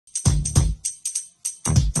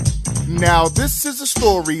Now this is a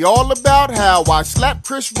story all about how I slapped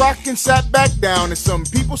Chris Rock and sat back down. And some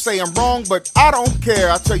people say I'm wrong, but I don't care.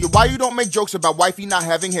 I'll tell you why you don't make jokes about wifey not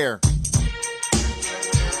having hair.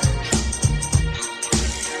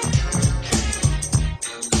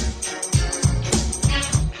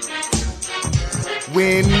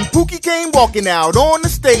 When Pookie came walking out on the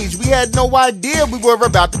stage, we had no idea we were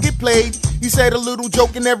about to get played. He said a little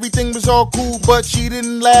joke and everything was all cool, but she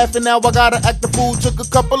didn't laugh and now I gotta act the fool. Took a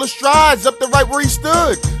couple of strides up the right where he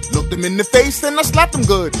stood. Looked him in the face and I slapped him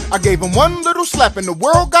good. I gave him one little slap and the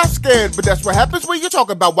world got scared, but that's what happens when you talk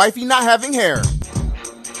about wifey not having hair.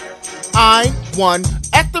 I won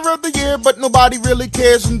Actor of the Year, but nobody really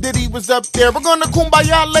cares, and Diddy was up there. We're gonna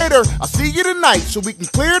kumbaya later. I'll see you tonight so we can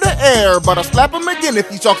clear the air, but I'll slap him again if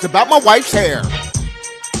he talks about my wife's hair.